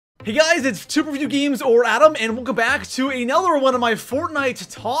Hey guys, it's Super Review Games or Adam, and welcome back to another one of my Fortnite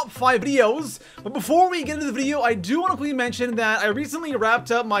top 5 videos. But before we get into the video, I do want to quickly mention that I recently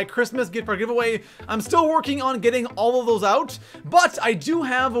wrapped up my Christmas gift card giveaway. I'm still working on getting all of those out, but I do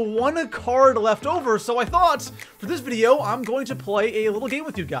have one card left over, so I thought for this video, I'm going to play a little game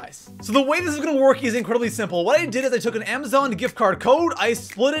with you guys. So the way this is going to work is incredibly simple. What I did is I took an Amazon gift card code, I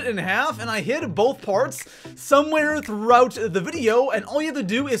split it in half, and I hid both parts somewhere throughout the video, and all you have to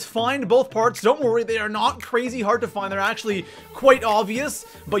do is find both parts. Don't worry, they are not crazy hard to find. They're actually quite obvious,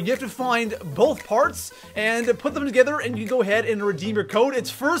 but you have to find both parts and put them together, and you can go ahead and redeem your code. It's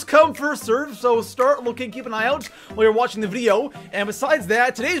first come, first serve, so start looking, keep an eye out while you're watching the video. And besides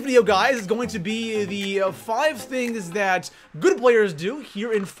that, today's video, guys, is going to be the 5 things that good players do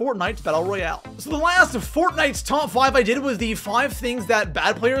here in Fortnite Battle Royale. So the last Fortnite's top 5 I did was the 5 things that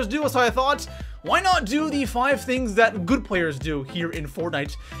bad players do, so I thought, why not do the 5 things that good players do here in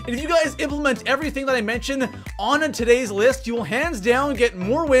Fortnite? And if you guys implement everything that I mentioned on today's list, you will hands down get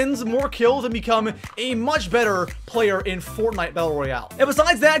more wins, more kills, and become a much better player in Fortnite Battle Royale. And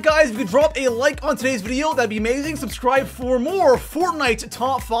besides that, guys, if you could drop a like on today's video, that'd be amazing. Subscribe for more Fortnite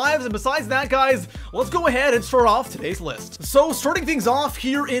top 5s. And besides that, guys, let's go ahead and start off today's list. So starting things off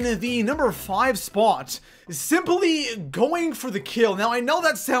here in the number 5 spot, simply going for the kill. Now, I know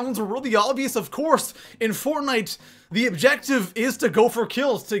that sounds really obvious. Of course, in Fortnite, the objective is to go for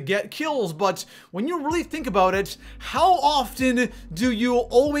kills, to get kills, but when you really think about it, how often do you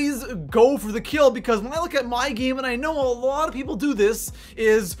always go for the kill? Because when I look at my game, and I know a lot of people do this,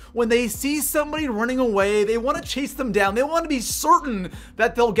 is when they see somebody running away, they want to chase them down, they want to be certain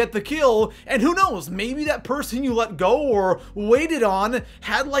that they'll get the kill, and who knows, maybe that person you let go or waited on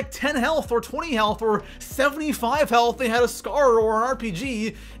had like 10 health or 20 health or 75 health, they had a scar or an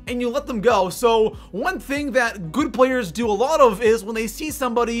RPG, and you let them go. So one thing that good players do a lot of is when they see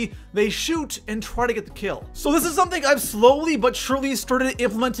somebody, they shoot and try to get the kill. So this is something I've slowly but surely started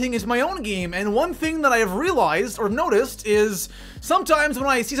implementing into my own game, and one thing that I have realized or noticed is sometimes when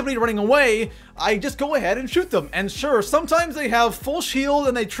I see somebody running away, I just go ahead and shoot them. And sure, sometimes they have full shield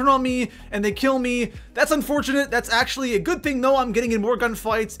and they turn on me and they kill me. That's unfortunate. That's actually a good thing though. I'm getting in more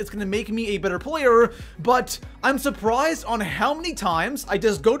gunfights. It's gonna make me a better player, but I'm surprised on how many times I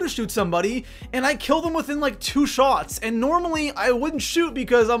just go to shoot somebody and I kill them within like 2 shots. And normally I wouldn't shoot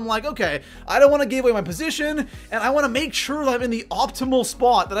because I'm like, okay, I don't want to give away my position and I want to make sure that I'm in the optimal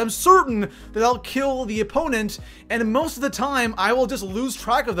spot, that I'm certain that I'll kill the opponent. And most of the time I will just lose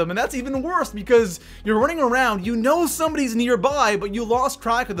track of them. And that's even worse because you're running around, you know somebody's nearby, but you lost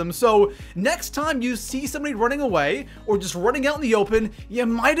track of them. So next time you see somebody running away or just running out in the open, you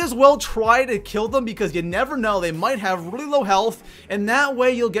might as well try to kill them because you never know, they might have really low health, and that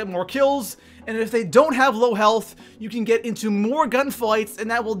way you'll get more kills. And if they don't have low health, you can get into more gunfights, and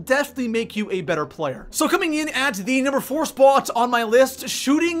that will definitely make you a better player. So coming in at the number 4 spot on my list,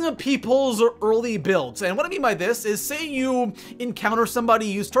 shooting people's early builds. And what I mean by this is, say you encounter somebody,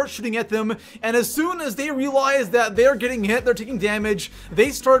 you start shooting at them, and as soon as they realize that they're getting hit, they're taking damage,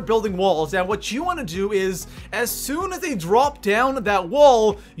 they start building walls. Now what you want to do is, as soon as they drop down that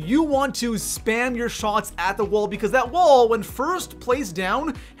wall, you want to spam your shots at the wall, because that wall, when first placed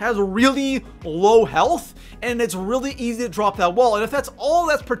down, has really low health, and it's really easy to drop that wall. And if that's all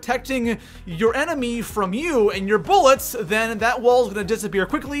that's protecting your enemy from you and your bullets, then that wall is going to disappear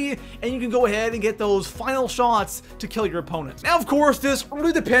quickly, and you can go ahead and get those final shots to kill your opponent. Now, of course, this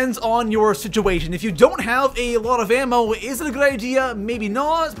really depends on your situation. If you don't have a lot of ammo, is it a good idea? Maybe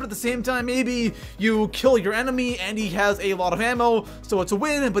not, but at the same time, maybe you kill your enemy and he has a lot of ammo, so it's a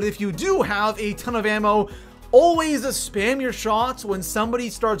win. But if you do have a ton of ammo, always spam your shots when somebody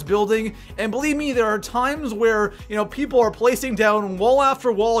starts building. And believe me, there are times where, you know, people are placing down wall after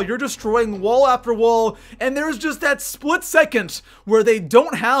wall, you're destroying wall after wall, and there's just that split second where they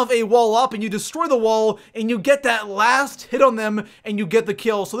don't have a wall up and you destroy the wall and you get that last hit on them and you get the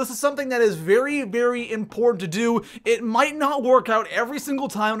kill. So this is something that is very, very important to do. It might not work out every single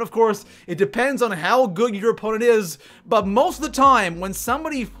time, and of course, it depends on how good your opponent is, but most of the time, when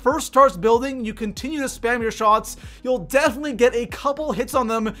somebody first starts building, you continue to spam your shots, you'll definitely get a couple hits on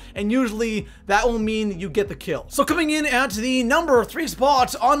them, and usually that will mean you get the kill. So coming in at the number 3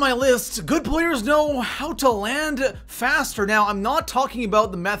 spot on my list, good players know how to land faster. Now, I'm not talking about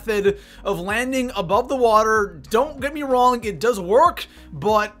the method of landing above the water. Don't get me wrong, it does work,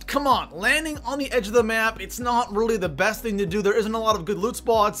 but come on, landing on the edge of the map, it's not really the best thing to do. There isn't a lot of good loot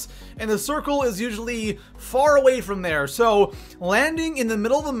spots, and the circle is usually far away from there. So landing in the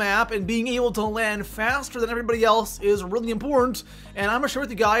middle of the map and being able to land faster than everybody else is really important, and I'm gonna share with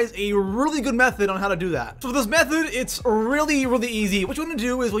you guys a really good method on how to do that. So for this method, it's really easy. What you want to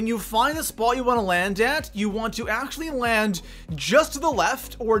do is when you find a spot you want to land at, you want to actually land just to the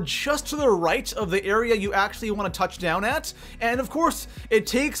left or just to the right of the area you actually want to touch down at. And of course, it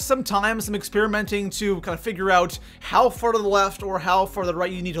takes some time, some experimenting to kind of figure out how far to the left or how far to the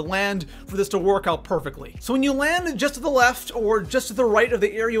right you need to land for this to work out perfectly. So when you land just to the left or just to the right of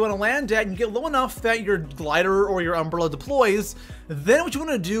the area you want to land at, and you get low enough that your glider or your umbrella deploys, then what you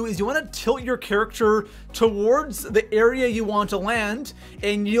want to do is you want to tilt your character towards the area you want to land,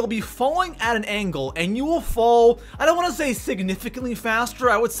 and you'll be falling at an angle, and you will fall, I don't want to say significantly faster,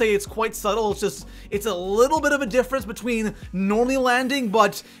 I would say it's quite subtle, it's a little bit of a difference between normally landing,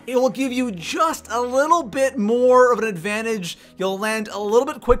 but it will give you just a little bit more of an advantage. You'll land a little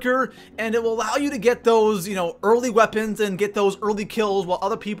bit quicker, and it will allow you to get those, you know, early weapons and get those early kills while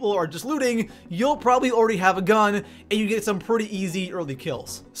other people are just looting. You'll probably already have a gun, and you get some pretty easy early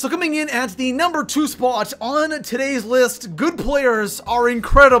kills. So coming in at the number 2 spot on today's list, good players are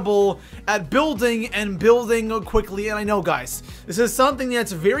incredible at building and building quickly. And I know, guys, this is something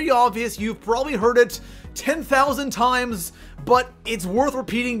that's very obvious. You've probably heard it 10,000 times, but it's worth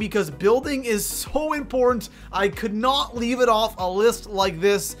repeating because building is so important. I could not leave it off a list like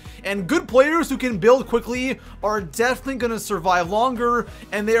this. And good players who can build quickly are definitely going to survive longer,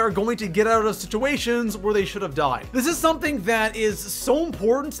 and they are going to get out of situations where they should have died. This is something that is so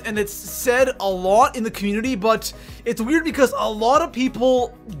important, and it's said a lot in the community, but it's weird because a lot of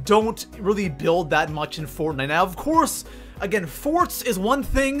people don't really build that much in Fortnite. Now, of course, again, forts is one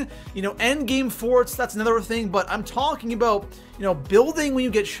thing, you know, end game forts, that's another thing, but I'm talking about, you know, building when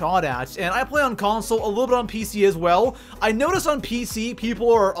you get shot at. And I play on console, a little bit on PC as well. I notice on PC,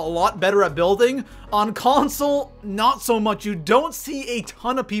 people are a lot better at building. On console, not so much. You don't see a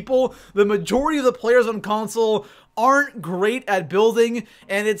ton of people. The majority of the players on console aren't great at building,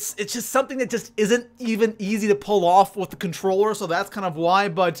 and it's just something that just isn't even easy to pull off with the controller, so that's kind of why.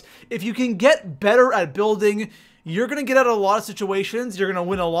 But if you can get better at building, you're going to get out of a lot of situations. You're going to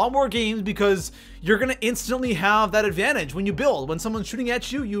win a lot more games because you're going to instantly have that advantage when you build. When someone's shooting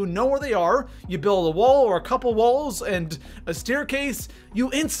at you, you know where they are. You build a wall or a couple walls and a staircase,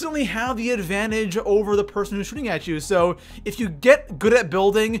 you instantly have the advantage over the person who's shooting at you. So if you get good at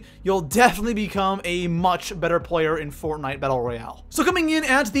building, you'll definitely become a much better player in Fortnite Battle Royale. So coming in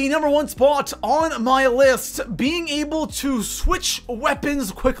at the number 1 spot on my list, being able to switch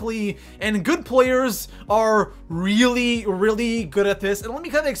weapons quickly, and good players are really good at this. And let me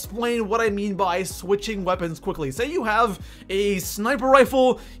kind of explain what I mean by switching weapons quickly. Say you have a sniper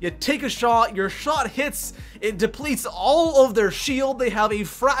rifle, you take a shot, your shot hits, it depletes all of their shield, they have a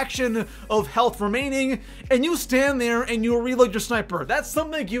fraction of health remaining, and you stand there and you reload your sniper. That's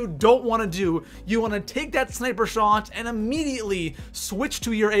something you don't want to do. You want to take that sniper shot and immediately switch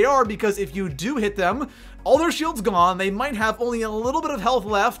to your AR, because if you do hit them, all their shield's gone, they might have only a little bit of health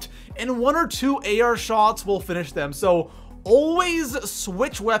left, and 1 or 2 AR shots will finish them. So always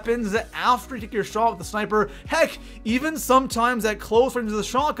switch weapons after you take your shot with the sniper. Heck, even sometimes at close range with the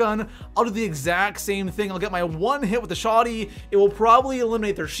shotgun, I'll do the exact same thing. I'll get my 1 hit with the shotty, it will probably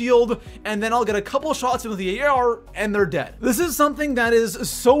eliminate their shield, and then I'll get a couple shots in with the AR, and they're dead. This is something that is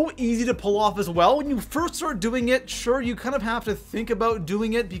so easy to pull off as well. When you first start doing it, sure, you kind of have to think about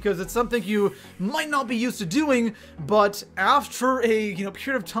doing it because it's something you might not be used to doing, but after a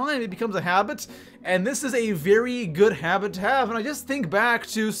period of time, it becomes a habit. And this is a very good habit to have. And I just think back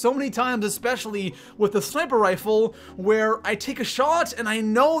to so many times, especially with the sniper rifle, where I take a shot and I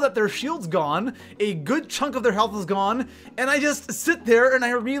know that their shield's gone, a good chunk of their health is gone, and I just sit there and I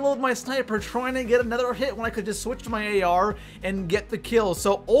reload my sniper trying to get another hit when I could just switch to my AR and get the kill.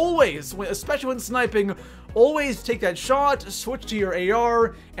 So always, especially when sniping, always take that shot, switch to your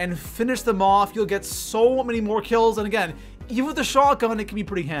AR, and finish them off. You'll get so many more kills. And again, even with the shotgun, it can be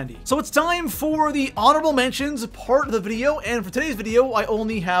pretty handy. So it's time for the honorable mentions part of the video, and for today's video, I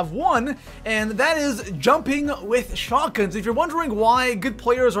only have one, and that is jumping with shotguns. If you're wondering why good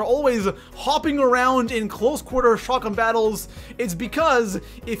players are always hopping around in close quarter shotgun battles, it's because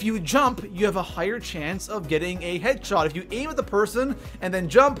if you jump, you have a higher chance of getting a headshot. If you aim at the person and then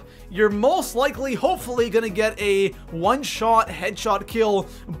jump, you're most likely, hopefully, gonna get a one-shot headshot kill,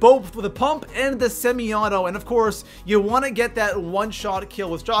 both with the pump and the semi-auto. And of course, you want to get that one-shot kill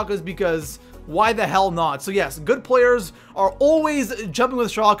with shotguns because why the hell not? So yes, good players are always jumping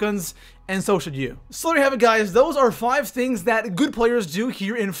with shotguns, and so should you. So there you have it, guys. Those are 5 things that good players do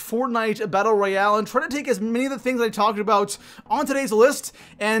here in Fortnite Battle Royale, and try to take as many of the things I talked about on today's list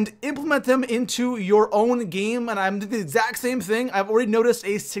and implement them into your own game. And I'm doing the exact same thing. I've already noticed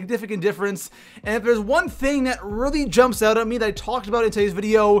a significant difference. And if there's one thing that really jumps out at me that I talked about in today's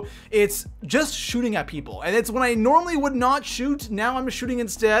video, it's just shooting at people. And it's when I normally would not shoot, now I'm shooting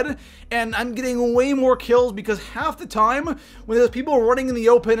instead, and I'm getting way more kills because half the time when there's people running in the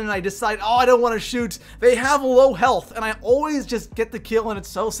open and I decide, oh, I don't want to shoot, they have low health, and I always just get the kill, and it's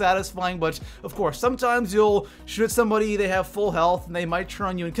so satisfying. But of course, sometimes you'll shoot at somebody, they have full health, and they might turn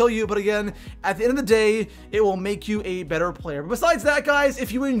on you and kill you, but again, at the end of the day, it will make you a better player. But besides that, guys,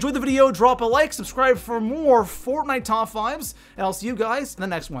 if you enjoyed the video, drop a like, subscribe for more Fortnite top 5s, and I'll see you guys in the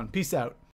next one. Peace out.